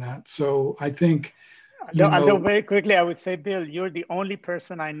doing that. So I think, although very quickly, I would say, Bill, you're the only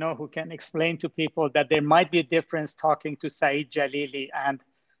person I know who can explain to people that there might be a difference talking to Saeed Jalili and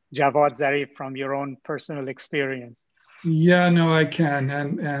Javad Zarif from your own personal experience. Yeah, no, I can.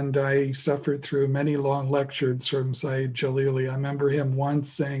 And I suffered through many long lectures from Saeed Jalili. I remember him once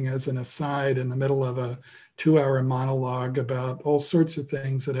saying, as an aside in the middle of a 2-hour monologue about all sorts of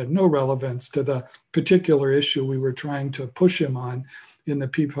things that had no relevance to the particular issue we were trying to push him on in the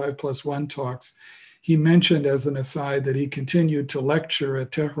P5+1 talks. He mentioned, as an aside, that he continued to lecture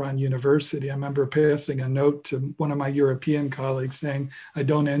at Tehran University. I remember passing a note to one of my European colleagues saying, I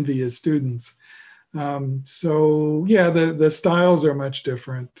don't envy his students. So yeah, the styles are much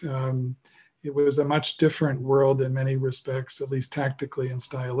different. It was a much different world in many respects, at least tactically and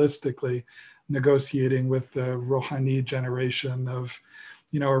stylistically, negotiating with the Rouhani generation of,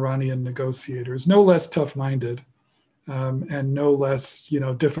 Iranian negotiators, no less tough-minded, and no less,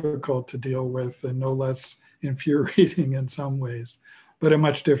 difficult to deal with, and no less infuriating in some ways, but a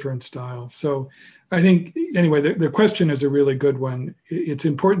much different style. So I think, anyway, the question is a really good one. It's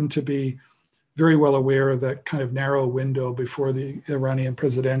important to be very well aware of that kind of narrow window before the Iranian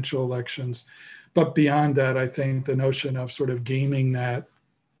presidential elections. But beyond that, I think the notion of sort of gaming that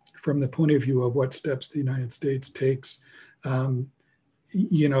from the point of view of what steps the United States takes, can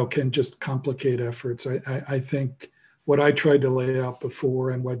just complicate efforts. I think what I tried to lay out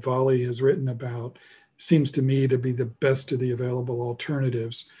before and what Vali has written about seems to me to be the best of the available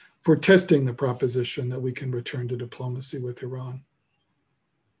alternatives for testing the proposition that we can return to diplomacy with Iran.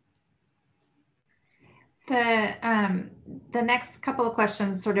 The next couple of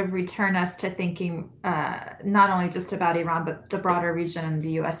questions sort of return us to thinking not only just about Iran, but the broader region and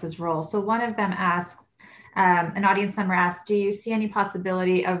the US's role. So one of them asks, an audience member asks, do you see any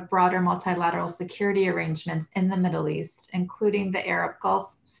possibility of broader multilateral security arrangements in the Middle East, including the Arab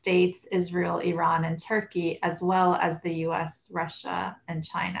Gulf states, Israel, Iran, and Turkey, as well as the US, Russia, and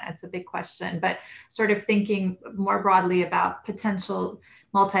China? It's a big question, but sort of thinking more broadly about potential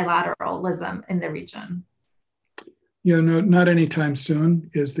multilateralism in the region. Not anytime soon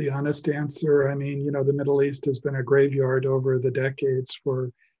is the honest answer. I mean, the Middle East has been a graveyard over the decades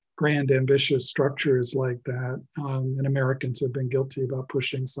for grand, ambitious structures like that. And Americans have been guilty about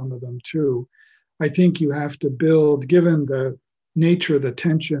pushing some of them too. I think you have to build, given the nature of the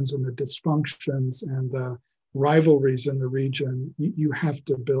tensions and the dysfunctions and the rivalries in the region, you have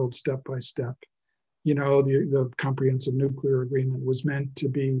to build step by step. The comprehensive nuclear agreement was meant to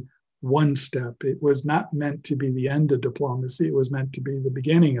be one step. It was not meant to be the end of diplomacy. It was meant to be the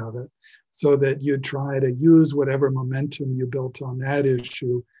beginning of it, so that you try to use whatever momentum you built on that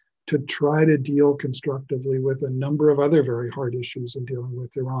issue to try to deal constructively with a number of other very hard issues in dealing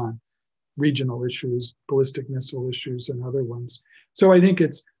with Iran, regional issues, ballistic missile issues, and other ones. So I think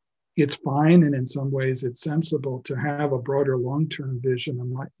it's fine, and in some ways it's sensible to have a broader long-term vision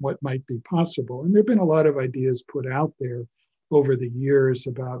of what might be possible. And there have been a lot of ideas put out there over the years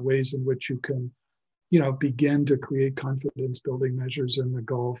about ways in which you can, begin to create confidence building measures in the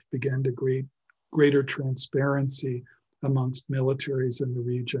Gulf, begin to create greater transparency amongst militaries in the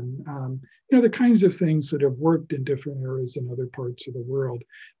region. The kinds of things that have worked in different areas in other parts of the world.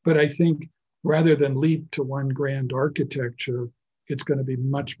 But I think rather than leap to one grand architecture, it's going to be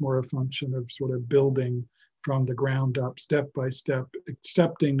much more a function of sort of building from the ground up, step by step,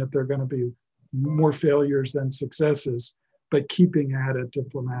 accepting that there are going to be more failures than successes, but keeping at it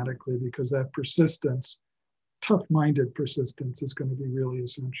diplomatically, because that persistence, tough-minded persistence, is going to be really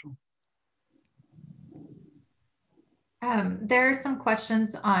essential. There are some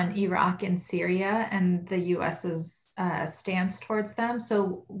questions on Iraq and Syria and the US's stance towards them.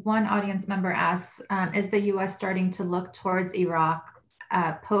 So one audience member asks, is the US starting to look towards Iraq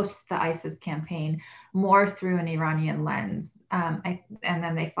post the ISIS campaign more through an Iranian lens. And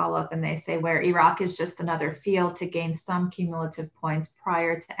then they follow up and they say where Iraq is just another field to gain some cumulative points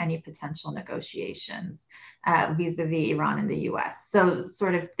prior to any potential negotiations vis-a-vis Iran and the US. So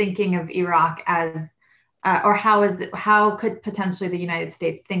sort of thinking of Iraq as, or how could potentially the United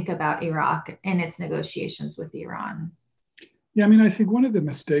States think about Iraq in its negotiations with Iran? Yeah, I mean, I think one of the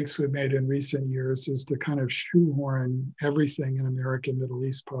mistakes we've made in recent years is to kind of shoehorn everything in American Middle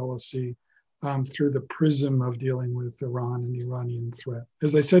East policy through the prism of dealing with Iran and the Iranian threat.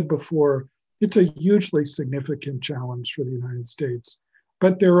 As I said before, it's a hugely significant challenge for the United States,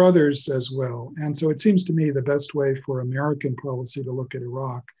 but there are others as well. And so it seems to me the best way for American policy to look at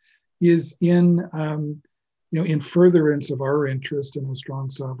Iraq is in furtherance of our interest in a strong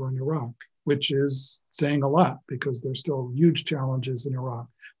sovereign Iraq, which is saying a lot because there's still huge challenges in Iraq.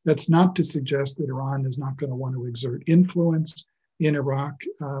 That's not to suggest that Iran is not going to want to exert influence in Iraq,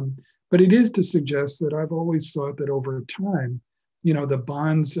 but it is to suggest that I've always thought that over time, the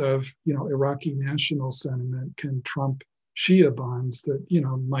bonds of, Iraqi national sentiment can trump Shia bonds that,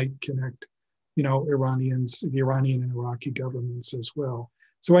 might connect, the Iranian and Iraqi governments as well.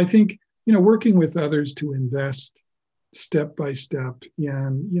 So I think, working with others to invest step by step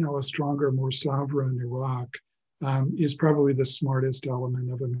in, a stronger, more sovereign Iraq is probably the smartest element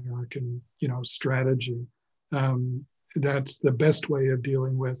of American, strategy. That's the best way of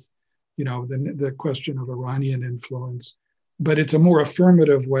dealing with, the question of Iranian influence. But it's a more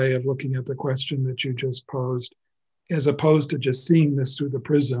affirmative way of looking at the question that you just posed, as opposed to just seeing this through the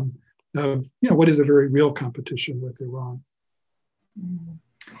prism of, what is a very real competition with Iran. Mm-hmm.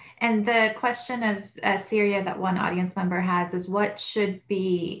 And the question of Syria that one audience member has is what should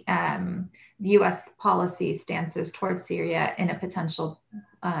be the U.S. policy stances towards Syria in a potential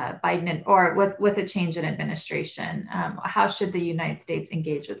Biden or with a change in administration? How should the United States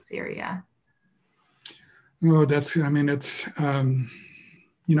engage with Syria? Oh, it's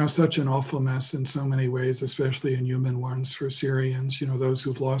such an awful mess in so many ways, especially in human ones for Syrians, those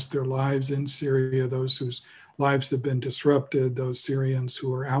who've lost their lives in Syria, those whose lives have been disrupted, those Syrians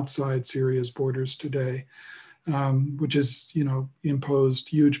who are outside Syria's borders today, which has, imposed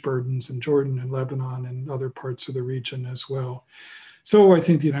huge burdens in Jordan and Lebanon and other parts of the region as well. So I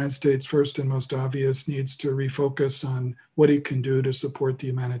think the United States, first and most obvious, needs to refocus on what it can do to support the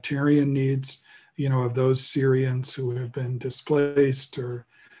humanitarian needs, of those Syrians who have been displaced or,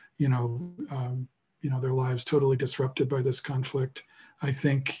 their lives totally disrupted by this conflict. I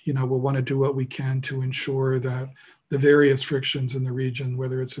think, we'll want to do what we can to ensure that the various frictions in the region,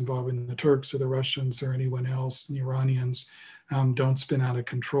 whether it's involving the Turks or the Russians or anyone else, the Iranians, don't spin out of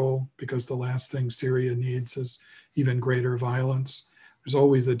control, because the last thing Syria needs is even greater violence. There's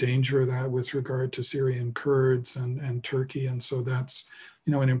always a danger of that with regard to Syrian Kurds and Turkey. And so that's,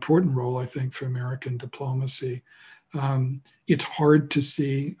 an important role, I think, for American diplomacy. It's hard to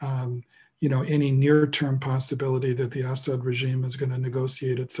see any near-term possibility that the Assad regime is going to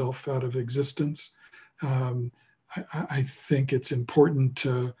negotiate itself out of existence. I think it's important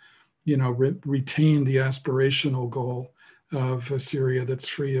to, retain the aspirational goal of a Syria that's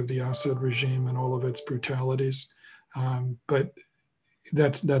free of the Assad regime and all of its brutalities. But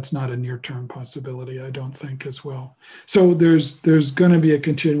that's not a near-term possibility, I don't think, as well. So there's going to be a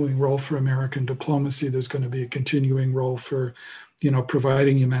continuing role for American diplomacy. There's going to be a continuing role for,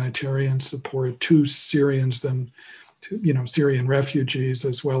 providing humanitarian support to Syrians, Syrian refugees,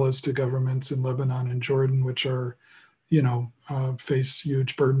 as well as to governments in Lebanon and Jordan, which are, face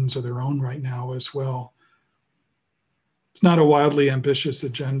huge burdens of their own right now as well. It's not a wildly ambitious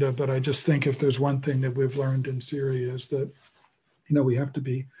agenda, but I just think if there's one thing that we've learned in Syria is that, we have to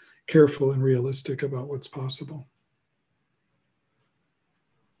be careful and realistic about what's possible.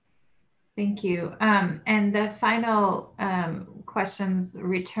 Thank you. And the final questions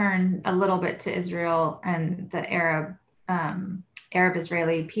return a little bit to Israel and the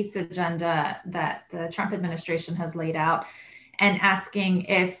Arab-Israeli peace agenda that the Trump administration has laid out, and asking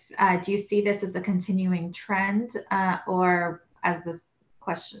if, do you see this as a continuing trend, or as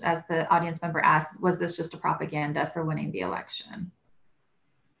the audience member asked, was this just a propaganda for winning the election?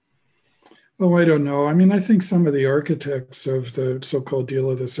 Oh, I don't know. I mean, I think some of the architects of the so-called deal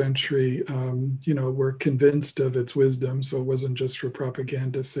of the century, were convinced of its wisdom. So it wasn't just for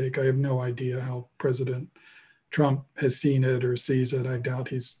propaganda's sake. I have no idea how President Trump has seen it or sees it. I doubt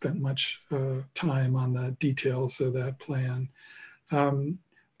he's spent much time on the details of that plan.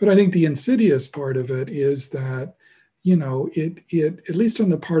 But I think the insidious part of it is that, it at least on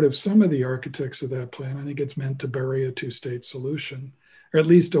the part of some of the architects of that plan, I think it's meant to bury a two-state solution. or at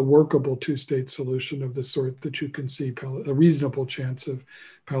least a workable two-state solution of the sort that you can see a reasonable chance of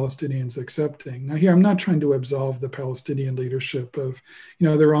Palestinians accepting. Now here, I'm not trying to absolve the Palestinian leadership of,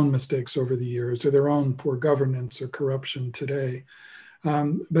 their own mistakes over the years or their own poor governance or corruption today.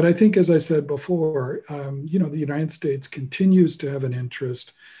 But I think, as I said before, the United States continues to have an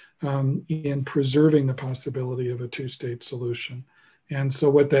interest in preserving the possibility of a two-state solution. And so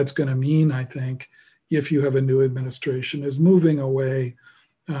what that's going to mean, I think, if you have a new administration, is moving away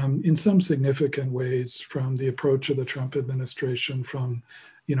in some significant ways from the approach of the Trump administration, from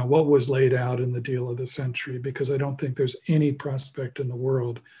what was laid out in the deal of the century, because I don't think there's any prospect in the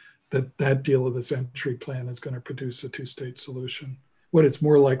world that that deal of the century plan is going to produce a two-state solution. What it's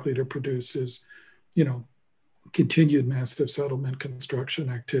more likely to produce is, continued massive settlement construction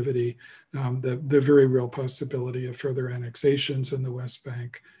activity, the very real possibility of further annexations in the West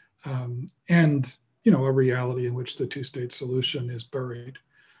Bank, and a reality in which the two-state solution is buried.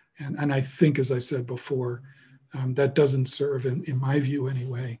 And I think, as I said before, that doesn't serve, in my view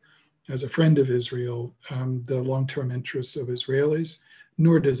anyway, as a friend of Israel, the long-term interests of Israelis,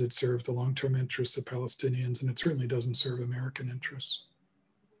 nor does it serve the long-term interests of Palestinians, and it certainly doesn't serve American interests.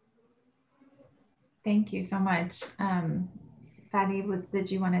 Thank you so much. Fadi,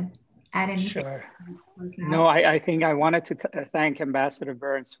 did you want to add anything? Sure. No, I think I wanted to thank Ambassador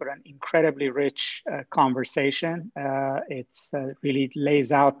Burns for an incredibly rich conversation. It's really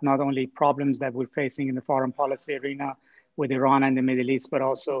lays out not only problems that we're facing in the foreign policy arena with Iran and the Middle East, but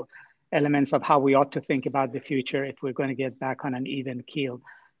also elements of how we ought to think about the future if we're going to get back on an even keel.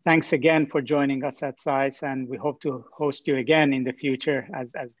 Thanks again for joining us at SAIS, and we hope to host you again in the future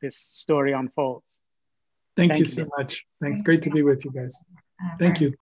as this story unfolds. Thank you so much. Thanks. Great to be with you guys. Thank you.